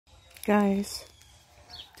Guys,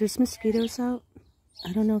 there's mosquitoes out.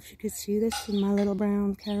 I don't know if you could see this in my little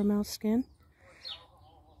brown caramel skin,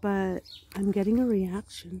 but I'm getting a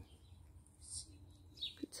reaction.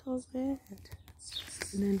 It's all red.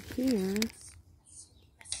 And then here,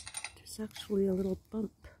 there's actually a little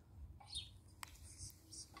bump.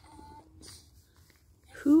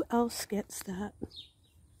 Who else gets that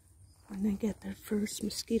when they get their first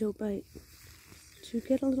mosquito bite? Do you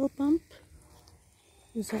get a little bump?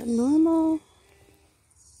 Is that normal?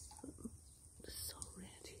 It's so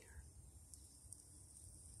red here.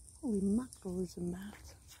 Holy mackerel, is a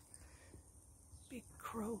massive big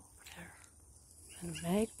crow over there. And a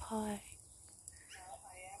magpie.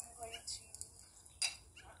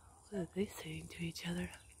 What are they saying to each other?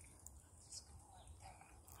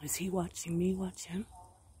 Is he watching me watch him?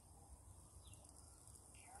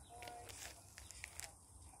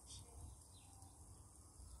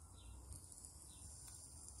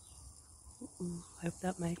 I hope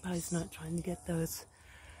that magpie's not trying to get those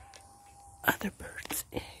other birds'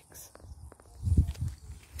 eggs.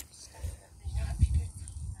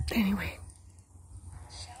 Anyway,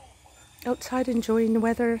 outside enjoying the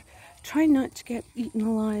weather, trying not to get eaten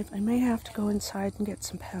alive. I may have to go inside and get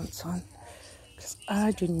some pants on, because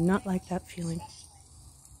I do not like that feeling.